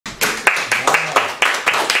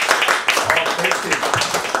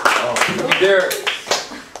they're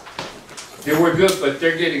they were good, but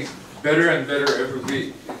they're getting better and better every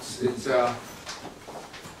week.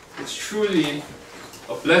 It's truly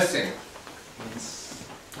a blessing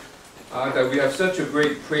that we have such a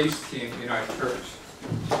great praise team in our church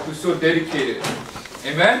who's so dedicated.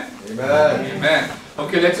 Amen? Amen. Amen.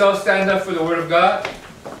 Okay, let's all stand up for the Word of God.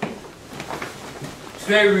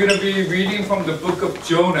 Today we're going to be reading from the book of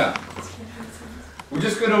Jonah. We're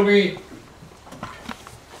just going to read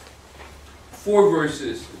 4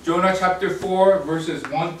 verses. Jonah chapter 4, verses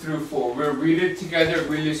 1 through 4. We'll read it together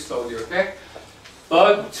really slowly, okay?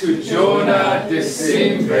 But to Jonah this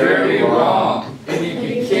seemed very wrong, and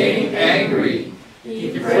he became angry.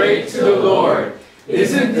 He prayed to the Lord,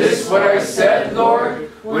 "Isn't this what I said, Lord,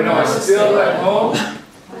 when I was still at home?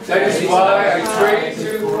 That is why I prayed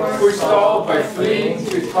to forestall by fleeing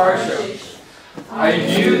to Tarshish. I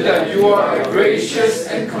knew that you are a gracious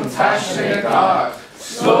and compassionate God,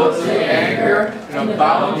 slow to anger and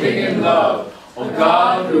abounding in love, a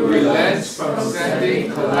God who relents from sending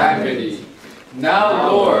calamity. Now,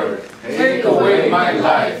 Lord, take away my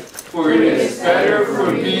life, for it is better for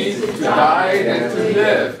me to die than to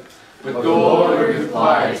live." But the Lord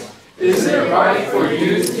replies, "Is it right for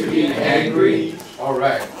you to be angry?" All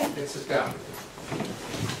right, let's sit down.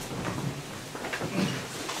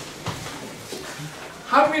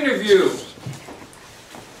 How many of you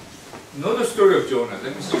know the story of Jonah?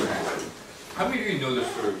 Let me see your hand. How many of you know the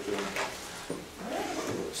story of Jonah?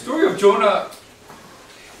 Story of Jonah.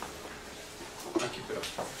 I'll keep it up.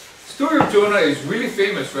 Story of Jonah is really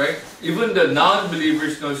famous, right? Even the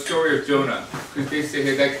non-believers know the story of Jonah because they say,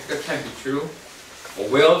 "Hey, that can't be true." A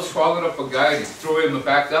whale swallowed up a guy and threw him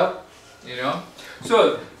back up, you know.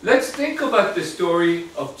 So let's think about the story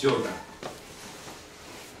of Jonah.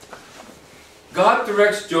 God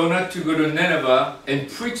directs Jonah to go to Nineveh and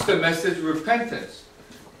preach the message of repentance.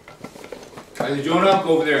 I said, "Jonah,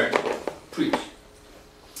 go over there and preach."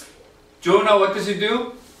 Jonah, what does he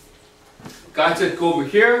do? God said, "Go over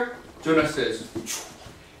here." Jonah says,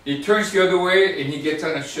 he turns the other way and he gets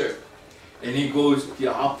on a ship and he goes the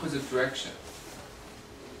opposite direction.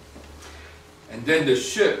 And then the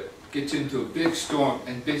ship gets into a big storm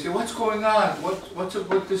and they say, "What's going on? What's up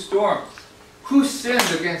with the storm? Who sinned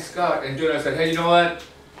against God?" And Jonah said, "Hey, you know what?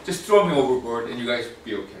 Just throw me overboard and you guys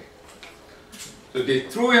be okay." So they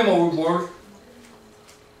threw him overboard.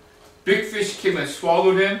 Big fish came and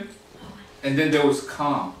swallowed him. And then there was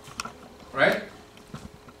calm. Right?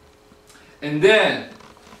 And then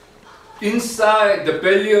inside the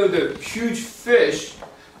belly of the huge fish,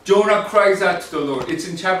 Jonah cries out to the Lord. It's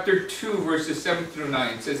in chapter 2, verses 7 through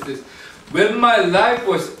 9. It says this, "When my life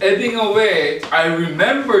was ebbing away, I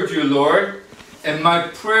remembered you, Lord, and my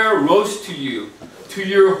prayer rose to you, to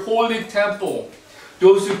your holy temple.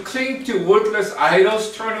 Those who cling to worthless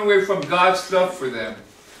idols turn away from God's love for them.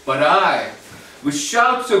 But I, with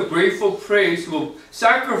shouts of grateful praise, will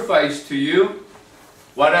sacrifice to you.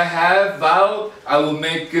 What I have vowed, I will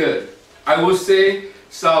make good. I will say,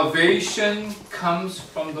 salvation comes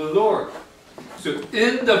from the Lord." So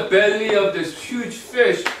in the belly of this huge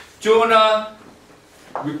fish, Jonah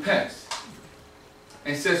repents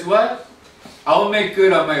and says, "What? I'll make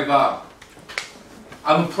good on my vow."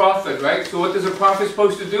 I'm a prophet, right? So what is a prophet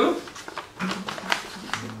supposed to do?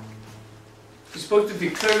 He's supposed to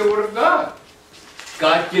declare the word of God.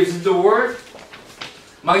 God gives him the word.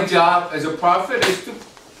 My job as a prophet is to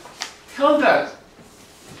tell that.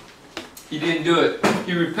 He didn't do it.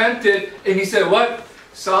 He repented and he said, "What?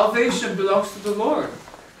 Salvation belongs to the Lord.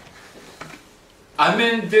 I'm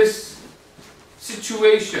in this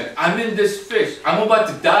situation. I'm in this fish. I'm about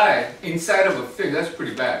to die inside of a fish." That's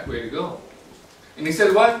pretty bad. Way to go. And he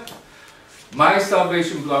said, "What? My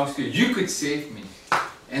salvation belongs to you. You could save me."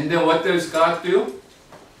 And then what does God do?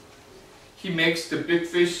 He makes the big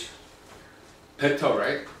fish better,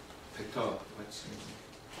 right? Better.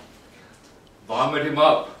 Vomit him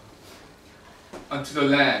up onto the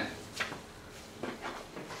land.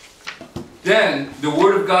 Then the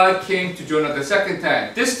word of God came to Jonah the second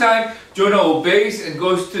time. This time, Jonah obeys and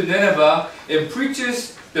goes to Nineveh and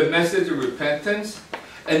preaches the message of repentance.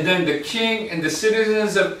 And then the king and the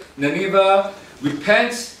citizens of Nineveh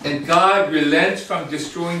repents and God relents from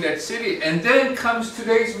destroying that city. And then comes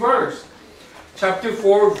today's verse. Chapter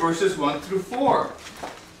 4, verses 1 through 4.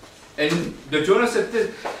 And the Jonah said this,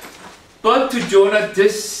 "But to Jonah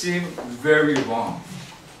this seemed very wrong."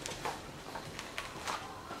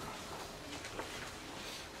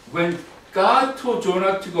 When God told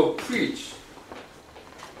Jonah to go preach,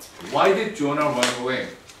 why did Jonah run away?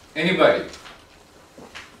 Anybody?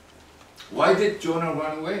 Why did Jonah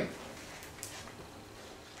run away?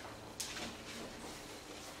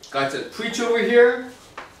 God said, preach over here.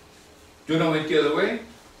 Jonah went the other way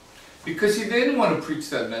because he didn't want to preach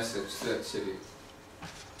that message to that city.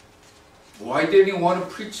 Why didn't he want to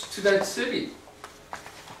preach to that city?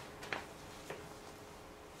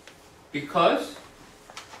 Because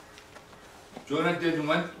Jonah didn't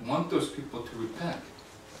want those people to repent.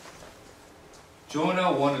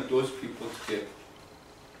 Jonah wanted those people to get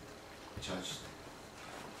judged.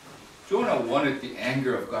 Jonah wanted the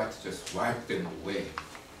anger of God to just wipe them away.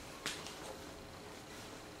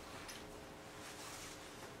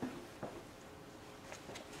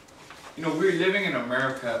 You know, we're living in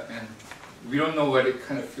America and we don't know what it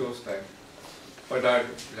kind of feels like. But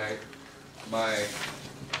like my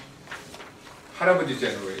할아버지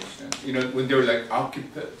generation, you know, when they were like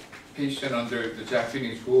occupation under the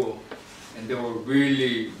Japanese rule, and they were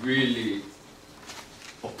really, really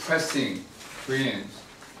oppressing Koreans.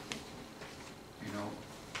 You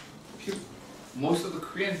know, most of the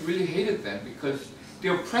Koreans really hated them because they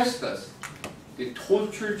oppressed us. They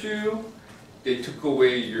tortured you, they took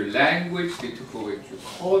away your language, they took away your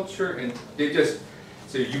culture, and they just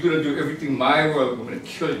said, you're going to do everything my way, I'm going to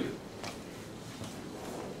kill you.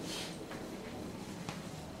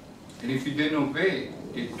 And if you didn't obey,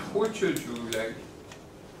 they tortured you like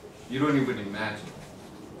you don't even imagine.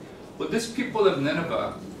 But these people of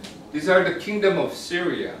Nineveh, these are the kingdom of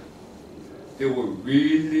Syria. They were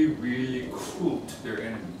really, really cruel to their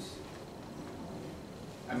enemies.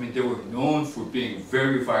 I mean, they were known for being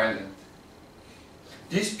very violent.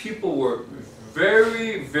 These people were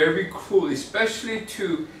very, very cruel, especially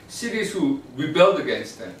to cities who rebelled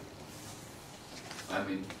against them. I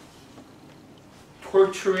mean,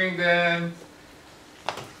 torturing them,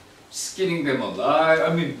 skinning them alive.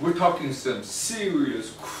 I mean, we're talking some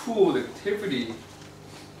serious, cruel activity.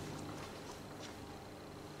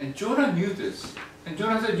 And Jonah knew this. And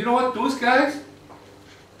Jonah said, you know what, those guys,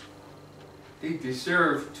 they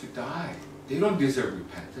deserve to die. They don't deserve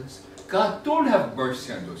repentance. God, don't have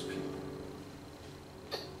mercy on those people.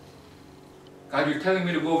 God, you're telling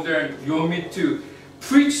me to go over there and you want me to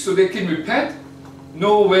preach so they can repent?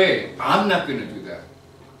 No way. I'm not going to do that.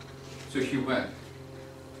 So he went.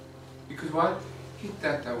 Because what? He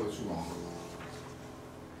thought that was wrong.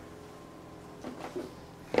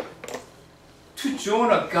 To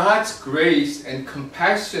Jonah, God's grace and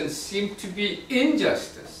compassion seemed to be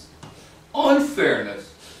injustice,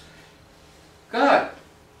 unfairness. God,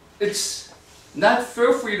 it's not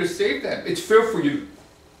fair for you to save them. It's fair for you to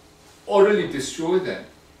utterly destroy them.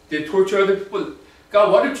 They torture other people.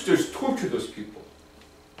 God, why don't you just torture those people?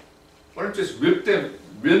 Why don't you just rip them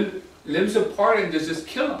limbs apart and just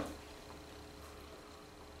kill them?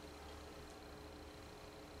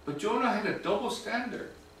 But Jonah had a double standard.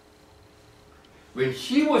 When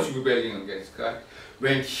he was rebelling against God,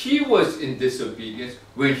 when he was in disobedience,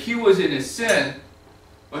 when he was in his sin,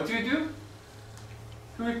 what do?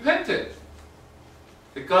 He repented.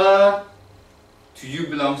 That God, to you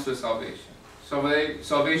belongs the salvation.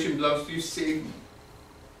 Salvation belongs to you, save me.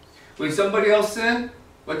 When somebody else sinned,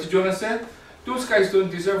 what did Jonah say? Those guys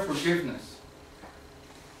don't deserve forgiveness.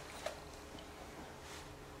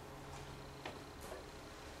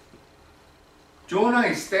 Jonah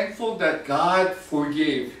is thankful that God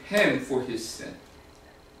forgave him for his sin,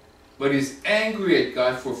 but is angry at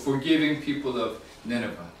God for forgiving people of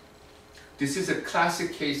Nineveh. This is a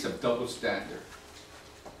classic case of double standard.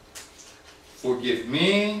 Forgive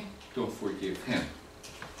me, don't forgive him.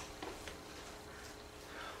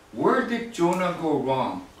 Where did Jonah go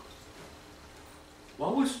wrong?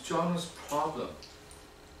 What was Jonah's problem?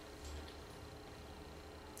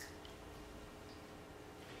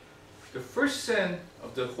 The first sin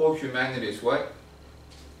of the whole humanity is what?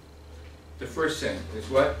 The first sin is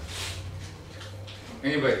what?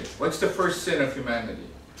 Anybody? What's the first sin of humanity?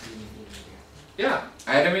 Yeah,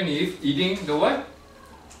 Adam and Eve eating the what?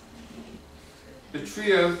 The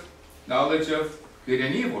tree of knowledge of good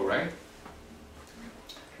and evil, right?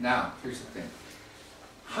 Now, here's the thing.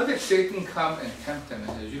 How did Satan come and tempt them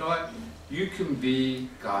and says, you know what? You can be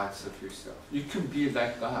gods of yourself. You can be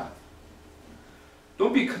like God.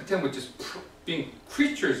 Don't be content with just being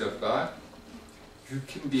creatures of God. You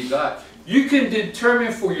can be God. You can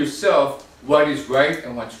determine for yourself what is right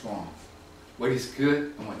and what's wrong. What is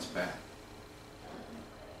good and what's bad.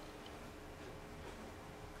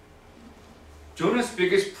 Jonah's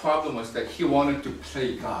biggest problem was that he wanted to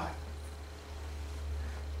play God.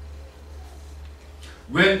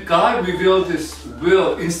 When God revealed his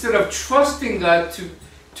will, instead of trusting God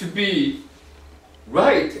to be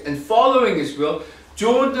right and following his will,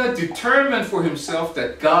 Jonah determined for himself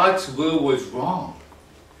that God's will was wrong.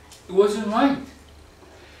 It wasn't right.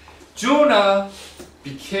 Jonah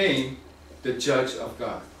became the judge of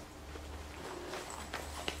God.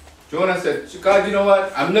 Jonah said, God, you know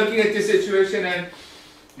what? I'm looking at this situation and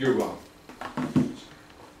you're wrong.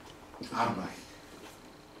 I'm right.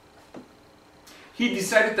 He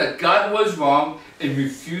decided that God was wrong and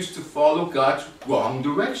refused to follow God's wrong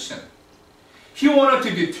direction. He wanted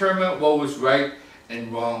to determine what was right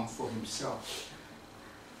and wrong for himself.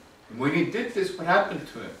 And when he did this, what happened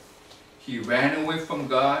to him? He ran away from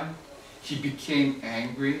God, he became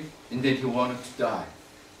angry, and then he wanted to die.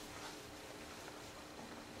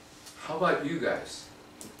 How about you guys?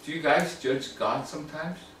 Do you guys judge God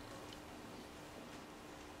sometimes?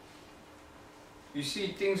 You see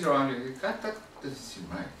things around you, God, that doesn't seem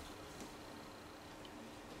right.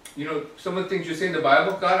 You know, some of the things you say in the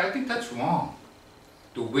Bible, God, I think that's wrong.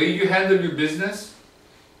 The way you handle your business,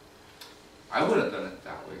 I would have done it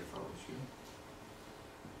that way if I was you.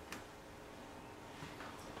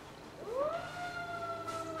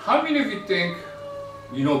 How many of you think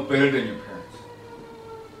you know better than your parents?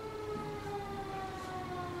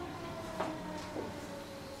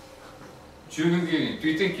 Do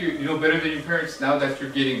you think you know better than your parents now that you're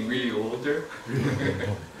getting really older?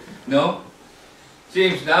 No?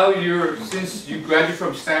 James, now since you graduated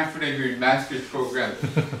from Stanford and you're in master's program,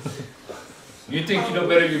 you think you know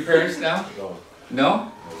better than your parents now?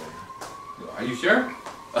 No? Are you sure?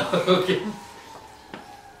 Okay.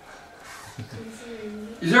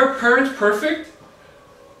 Is our parents perfect?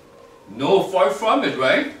 No, far from it,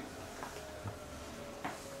 right?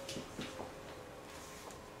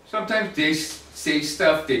 Sometimes they say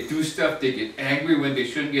stuff, they do stuff, they get angry when they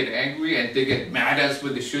shouldn't get angry, and they get mad at us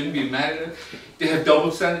when they shouldn't be mad at us. They have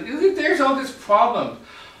double standards. There's all these problems.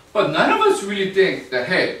 But none of us really think that,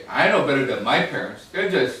 hey, I know better than my parents. They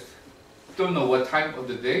just don't know what time of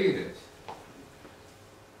the day it is.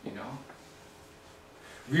 You know?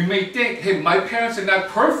 We may think, hey, my parents are not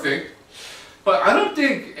perfect, but I don't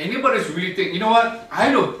think anybody's really thinking, you know what,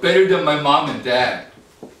 I know better than my mom and dad.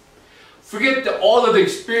 Forget all of the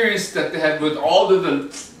experience that they had with all of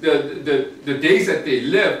the days that they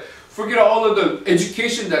lived. Forget all of the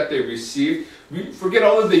education that they received. Forget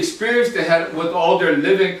all of the experience they had with all their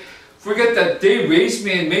living. Forget that they raised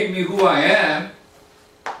me and made me who I am.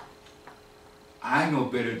 I know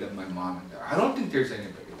better than my mom and dad. I don't think there's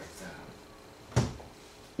anybody like that.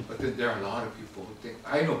 But then there are a lot of people who think,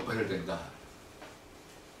 I know better than God.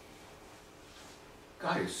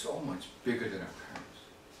 God is so much bigger than our parents.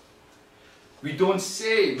 We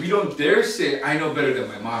don't dare say, I know better than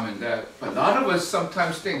my mom and dad. But a lot of us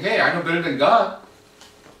sometimes think, hey, I know better than God.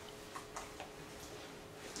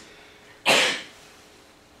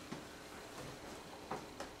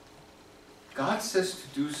 God says to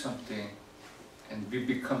do something, and we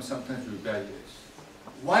become sometimes rebellious.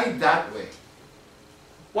 Why that way?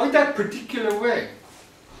 Why that particular way?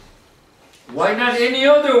 Why not any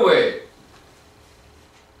other way?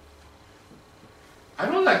 I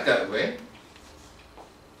don't like that way.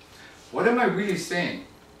 What am I really saying?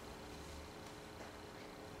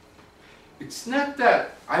 It's not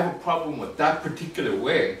that I have a problem with that particular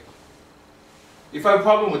way. If I have a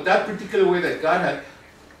problem with that particular way that God had,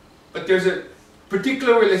 but there's a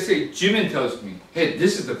particular way, let's say Jimin tells me, hey,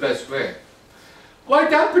 this is the best way. Why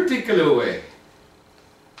that particular way?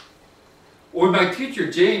 Or my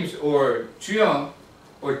teacher James or Juyong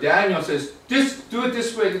or Daniel says, do it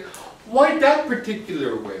this way. Why that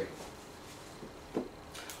particular way?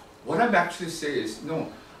 What I'm actually saying is,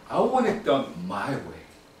 no, I want it done my way.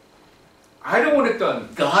 I don't want it done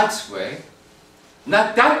God's way.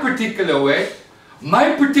 Not that particular way.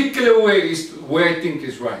 My particular way is where I think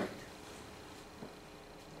is right.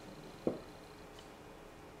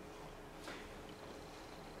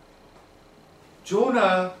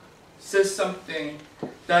 Jonah says something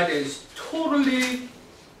that is totally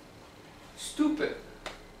stupid.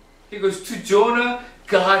 He goes, to Jonah,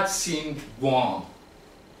 God seemed wrong.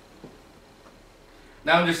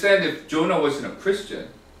 Now understand, if Jonah wasn't a Christian,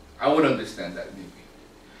 I would understand that maybe.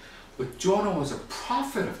 But Jonah was a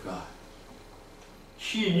prophet of God.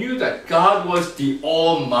 He knew that God was the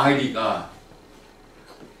Almighty God.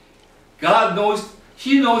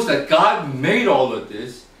 He knows that God made all of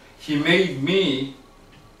this. He made me.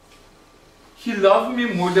 He loved me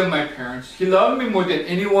more than my parents. He loved me more than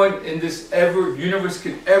anyone in this universe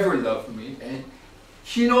could ever love me. And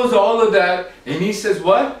He knows all of that. And He says,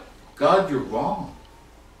 what? God, you're wrong.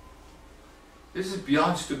 This is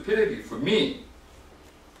beyond stupidity for me.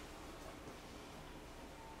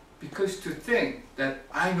 Because to think that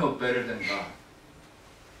I know better than God.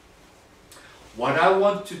 What I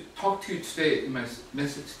want to talk to you today, in my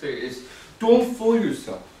message today, is don't fool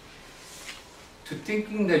yourself to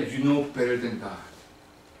thinking that you know better than God.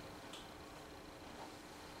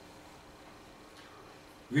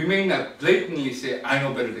 We may not blatantly say, I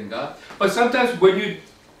know better than God. But sometimes when you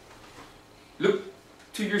look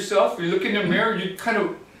to yourself, you look in the mirror, you kind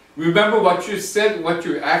of remember what you said, what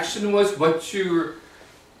your action was, what your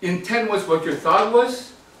intent was, what your thought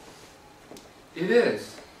was. It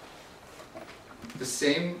is the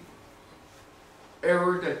same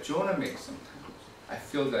error that Jonah makes sometimes. I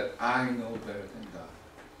feel that I know better than God.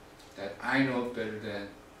 That I know better than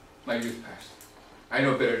my youth pastor. I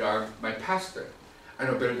know better than my pastor. I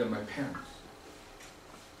know better than my parents.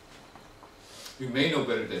 You may know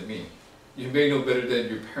better than me. You may know better than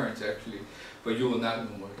your parents actually, but you will not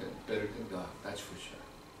know better than God, that's for sure.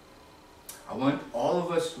 I want all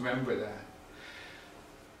of us to remember that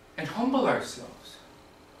and humble ourselves.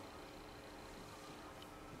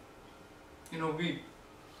 You know,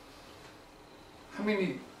 how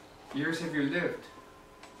many years have you lived?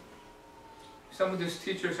 Some of these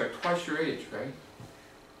teachers are twice your age, right?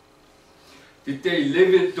 Did they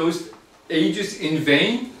live at those ages in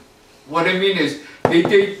vain? What I mean is, they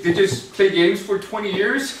just play games for 20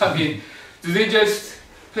 years? I mean, do they just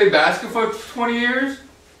play basketball for 20 years?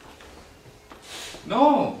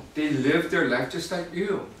 No, they lived their life just like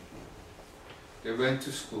you. They went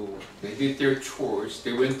to school, they did their chores,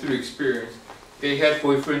 they went through experience. They had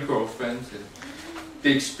boyfriend, girlfriends, and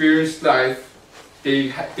they experienced life.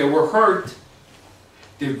 They were hurt.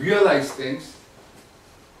 They realized things.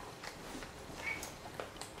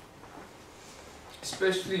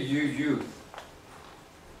 Especially you youth.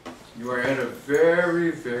 You are at a very,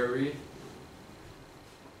 very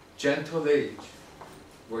gentle age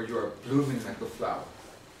where you are blooming like a flower.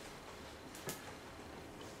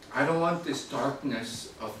 I don't want this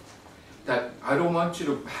darkness of that. I don't want you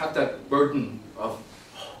to have that burden of,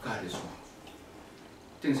 oh, God is wrong.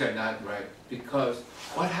 Things are not right. Because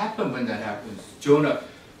what happened when that happens? Jonah,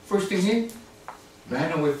 first thing he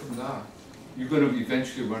ran away from God. You're going to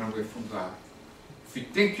eventually run away from God. If you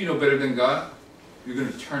think you know better than God, you're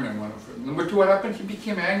going to turn and run away from him. Number two, what happened? He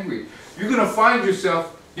became angry. You're going to find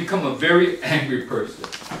yourself become a very angry person.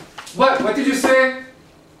 What? What did you say?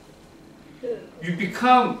 You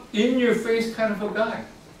become in-your-face kind of a guy.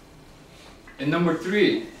 And number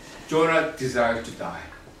three, Jonah desires to die.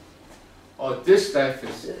 Oh, this life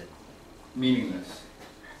is meaningless.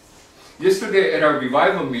 Yesterday at our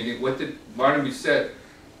revival meeting, what did Barnaby said?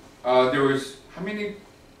 There was how many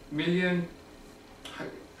million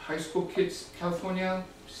high school kids, California?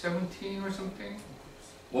 17 or something?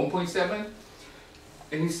 1.7?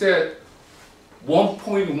 And he said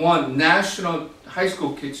 1.1 national high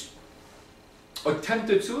school kids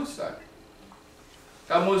attempted suicide.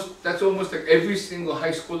 That's almost like every single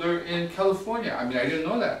high schooler in California. I mean, I didn't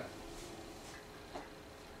know that.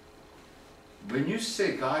 When you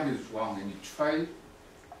say God is wrong and you try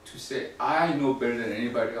to say, I know better than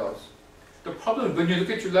anybody else, the problem is when you look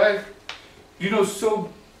at your life, you know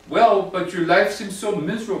so well, but your life seems so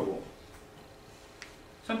miserable.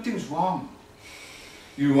 Something's wrong.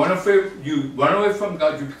 You run away from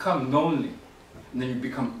God, you become lonely, and then you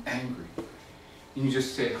become angry. And you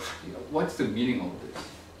just say, what's the meaning of this?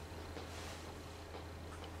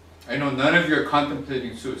 I know none of you are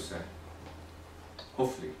contemplating suicide.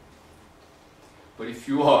 Hopefully. But if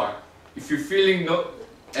you are, if you're feeling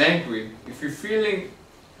angry, if you're feeling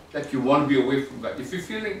like you want to be away from God, if you're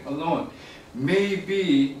feeling alone,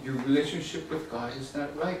 maybe your relationship with God is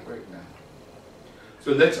not right now.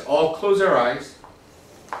 So let's all close our eyes.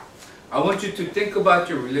 I want you to think about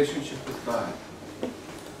your relationship with God.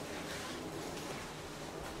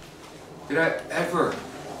 Did I ever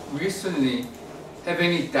recently have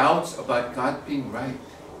any doubts about God being right?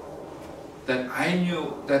 That I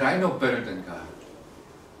know better than God?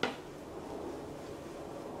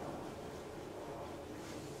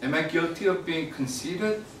 Am I guilty of being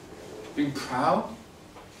conceited, being proud,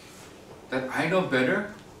 that I know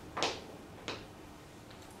better?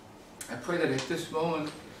 I pray that at this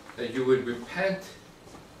moment that you would repent,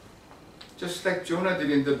 just like Jonah did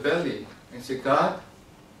in the belly, and say, God,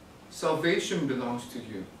 salvation belongs to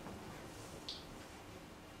you.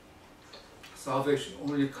 Salvation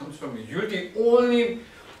only comes from you. You're the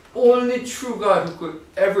only true God who could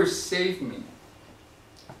ever save me.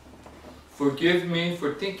 Forgive me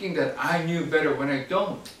for thinking that I knew better when I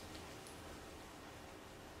don't.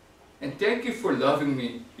 And thank you for loving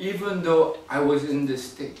me even though I was in this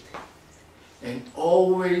state. And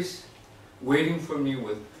always waiting for me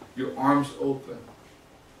with your arms open,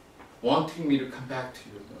 wanting me to come back to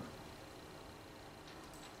you, Lord.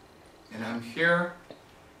 And I'm here,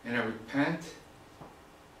 and I repent,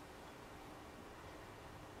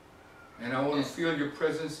 and I want to feel your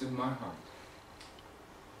presence in my heart.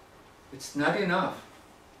 It's not enough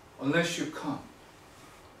unless you come.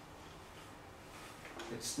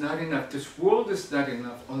 It's not enough. This world is not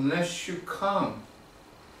enough unless you come.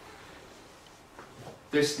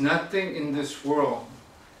 There's nothing in this world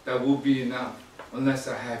that will be enough unless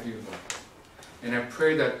I have you, Lord. And I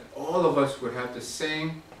pray that all of us would have the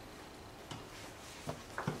same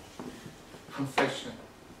confession.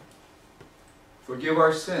 Forgive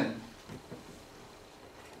our sin.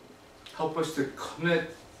 Help us to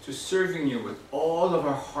commit to serving you with all of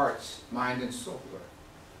our hearts, mind, and soul, Lord.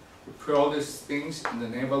 We pray all these things in the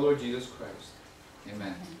name of our Lord Jesus Christ.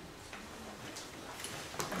 Amen.